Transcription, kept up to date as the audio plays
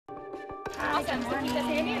Awesome. So keep this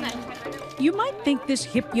handy and then... You might think this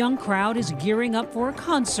hip young crowd is gearing up for a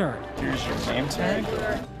concert. Here's your name tag.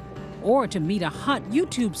 Or to meet a hot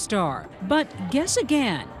YouTube star. But guess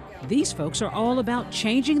again. These folks are all about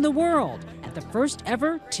changing the world at the first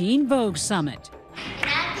ever Teen Vogue Summit. And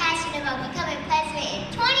I'm passionate about becoming president in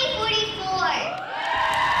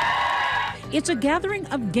 2044. It's a gathering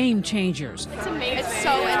of game changers. It's amazing. It's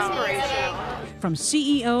so inspirational. From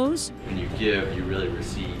CEOs. When you give, you really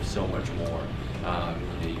receive so much more.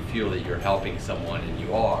 You feel that you're helping someone, and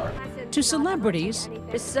you are. To celebrities.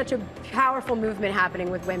 There's such a powerful movement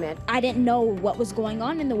happening with women. I didn't know what was going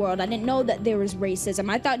on in the world. I didn't know that there was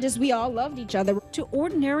racism. I thought just we all loved each other. To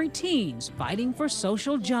ordinary teens fighting for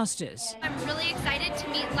social justice. I'm really excited to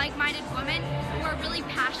meet like-minded women who are really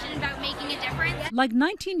passionate about making a difference. Like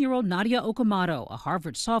 19-year-old Nadia Okamoto, a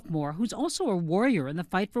Harvard sophomore who's also a warrior in the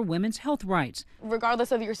fight for women's health rights.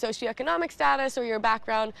 Regardless of your socioeconomic status or your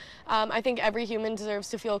background, I think every human deserves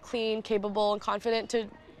to feel clean, capable, and confident to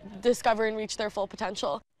discover and reach their full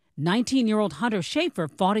potential. 19-year-old Hunter Schaefer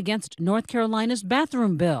fought against North Carolina's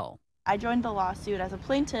bathroom bill. I joined the lawsuit as a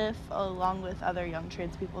plaintiff along with other young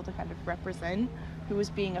trans people to kind of represent who was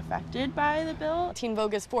being affected by the bill. Teen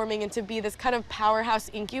Vogue is forming into be this kind of powerhouse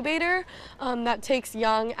incubator that takes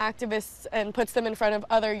young activists and puts them in front of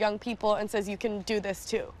other young people and says you can do this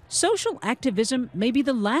too. Social activism may be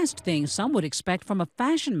the last thing some would expect from a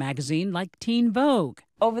fashion magazine like Teen Vogue.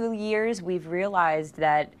 Over the years, we've realized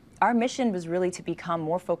that our mission was really to become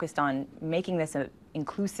more focused on making this an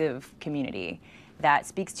inclusive community that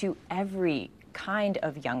speaks to every kind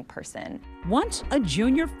of young person. Once a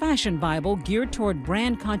junior fashion Bible geared toward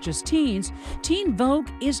brand-conscious teens, Teen Vogue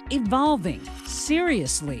is evolving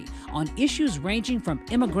seriously on issues ranging from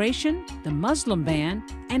immigration, the Muslim ban,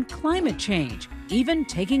 and climate change, even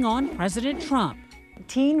taking on President Trump.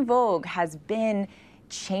 Teen Vogue has been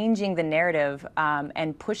changing the narrative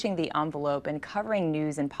and pushing the envelope and covering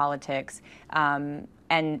news and politics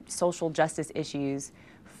and social justice issues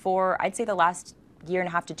for, I'd say, the last year and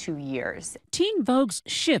a half to 2 years. Teen Vogue's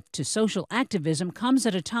shift to social activism comes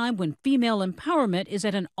at a time when female empowerment is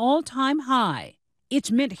at an all-time high.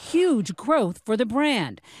 It's meant huge growth for the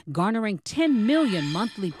brand, garnering 10 million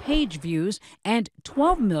monthly page views and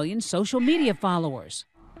 12 million social media followers.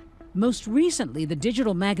 Most recently, the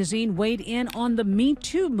digital magazine weighed in on the Me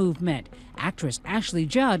Too movement. Actress Ashley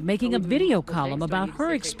Judd making a video column about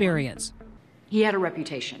her experience. He had a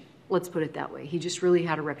reputation. Let's put it that way. He just really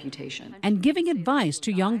had a reputation. And giving advice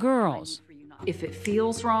to young girls. If it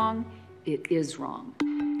feels wrong, it is wrong.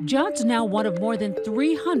 Judd's now one of more than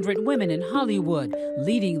 300 women in Hollywood,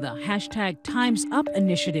 leading the #TimesUp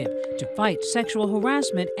initiative to fight sexual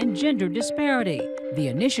harassment and gender disparity. The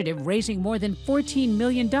initiative raising more than $14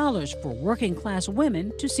 million for working-class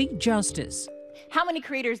women to seek justice. How many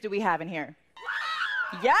creators do we have in here?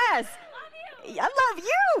 Yes! I love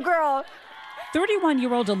you, girl!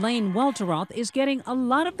 31-year-old Elaine Welteroth is getting a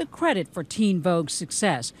lot of the credit for Teen Vogue's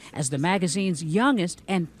success as the magazine's youngest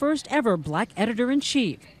and first ever black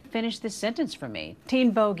editor-in-chief. Finish this sentence for me.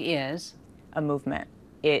 Teen Vogue is? A movement.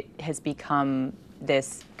 It has become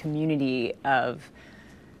this community of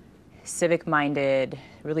civic-minded,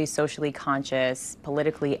 really socially conscious,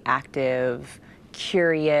 politically active,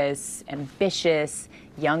 curious, ambitious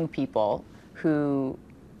young people who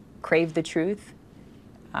crave the truth,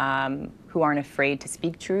 who aren't afraid to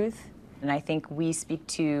speak truth. And I think we speak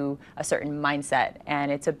to a certain mindset, and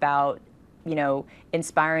it's about, you know,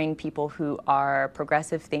 inspiring people who are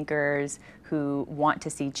progressive thinkers, who want to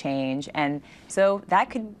see change. And so that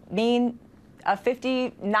could mean a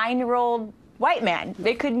 59-year-old white man.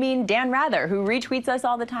 It could mean Dan Rather, who retweets us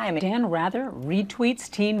all the time. Dan Rather retweets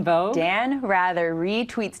Teen Vogue? Dan Rather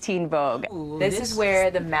retweets Teen Vogue. Ooh, this is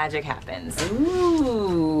where the magic happens.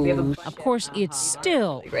 Ooh. We have Of course, it's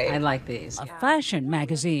still I like these. a fashion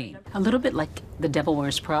magazine. A little bit like The Devil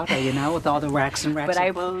Wears Prada, you know, with all the racks and racks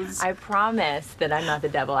of clothes. I promise that I'm not the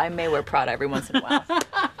devil. I may wear Prada every once in a while.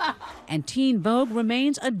 And Teen Vogue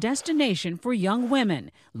remains a destination for young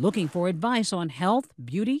women looking for advice on health,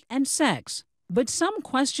 beauty, and sex. But some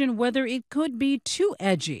question whether it could be too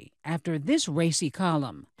edgy after this racy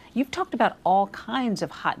column. You've talked about all kinds of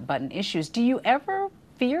hot-button issues. Do you ever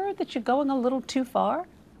fear that you're going a little too far?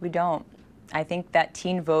 We don't. I think that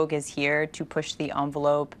Teen Vogue is here to push the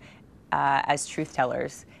envelope as truth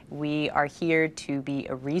tellers. We are here to be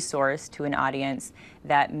a resource to an audience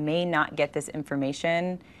that may not get this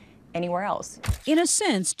information anywhere else. In a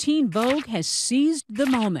sense, Teen Vogue has seized the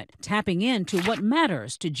moment, tapping into what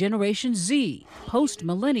matters to Generation Z,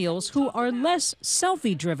 post-millennials who are less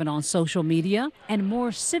selfie-driven on social media and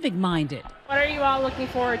more civic-minded. What are you all looking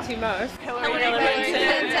forward to most? Hillary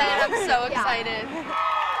Clinton. I'm so excited.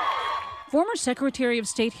 Former Secretary of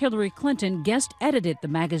State Hillary Clinton guest edited the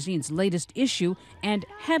magazine's latest issue and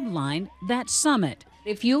headlined that summit.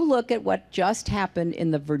 If you look at what just happened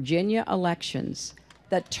in the Virginia elections,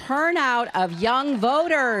 the turnout of young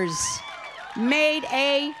voters made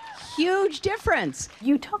a huge difference.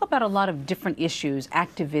 You talk about a lot of different issues,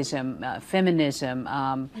 activism,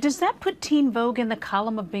 feminism. Does that put Teen Vogue in the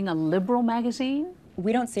column of being a liberal magazine?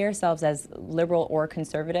 We don't see ourselves as liberal or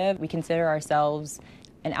conservative. We consider ourselves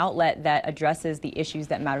an outlet that addresses the issues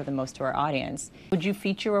that matter the most to our audience. Would you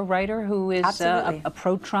feature a writer who is a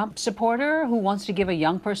pro-Trump supporter who wants to give a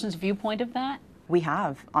young person's viewpoint of that? We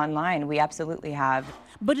have online. We absolutely have.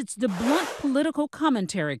 But it's the blunt political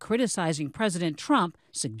commentary criticizing President Trump,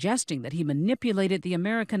 suggesting that he manipulated the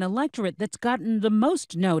American electorate, that's gotten the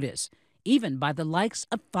most notice, even by the likes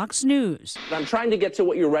of Fox News. I'm trying to get to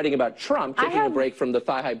what you're writing about Trump, taking a break from the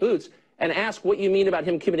thigh-high boots, and ask what you mean about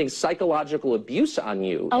him committing psychological abuse on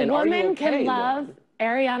you. A and woman are you okay, can love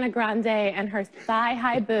Ariana Grande and her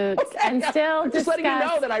thigh-high boots and still just letting you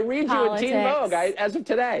know that I read politics. You in Teen Vogue as of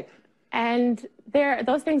today. And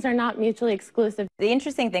those things are not mutually exclusive. The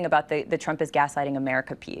interesting thing about the Trump is gaslighting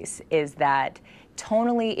America piece is that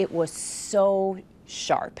tonally it was so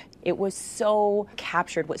sharp. It was so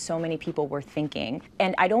captured what so many people were thinking.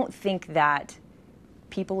 And I don't think that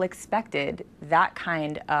people expected that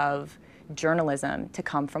kind of journalism to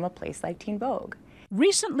come from a place like Teen Vogue.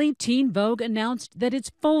 Recently, Teen Vogue announced that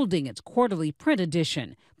it's folding its quarterly print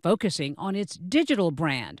edition, focusing on its digital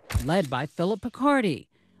brand, led by Philip Picardi,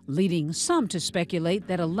 leading some to speculate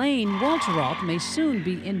that Elaine Welteroth may soon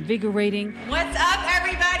be invigorating What's up,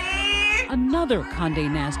 everybody? another Condé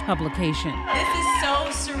Nast publication. This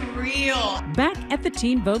is so surreal. Back at the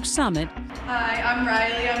Teen Vogue Summit, Hi, I'm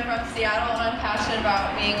Riley. I'm from Seattle, and I'm passionate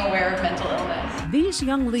about being aware of mental illness. these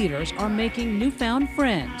young leaders are making newfound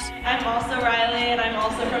friends. I'm also Riley, and I'm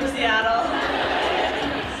also from Seattle.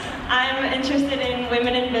 I'm interested in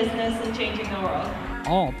women in business and changing the world.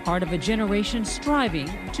 All part of a generation striving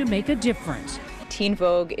to make a difference. Teen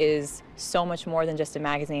Vogue is so much more than just a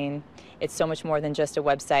magazine. It's so much more than just a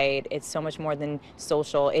website. It's so much more than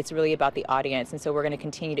social. It's really about the audience. And so we're going to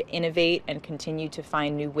continue to innovate and continue to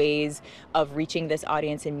find new ways of reaching this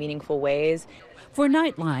audience in meaningful ways. For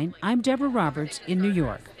Nightline, I'm Deborah Roberts in New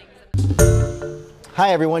York.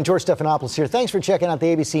 Hi, everyone. George Stephanopoulos here. Thanks for checking out the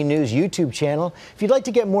ABC News YouTube channel. If you'd like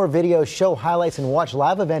to get more videos, show highlights, and watch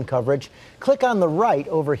live event coverage, click on the right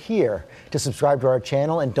over here to subscribe to our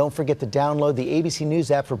channel. And don't forget to download the ABC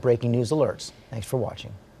News app for breaking news alerts. Thanks for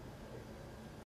watching.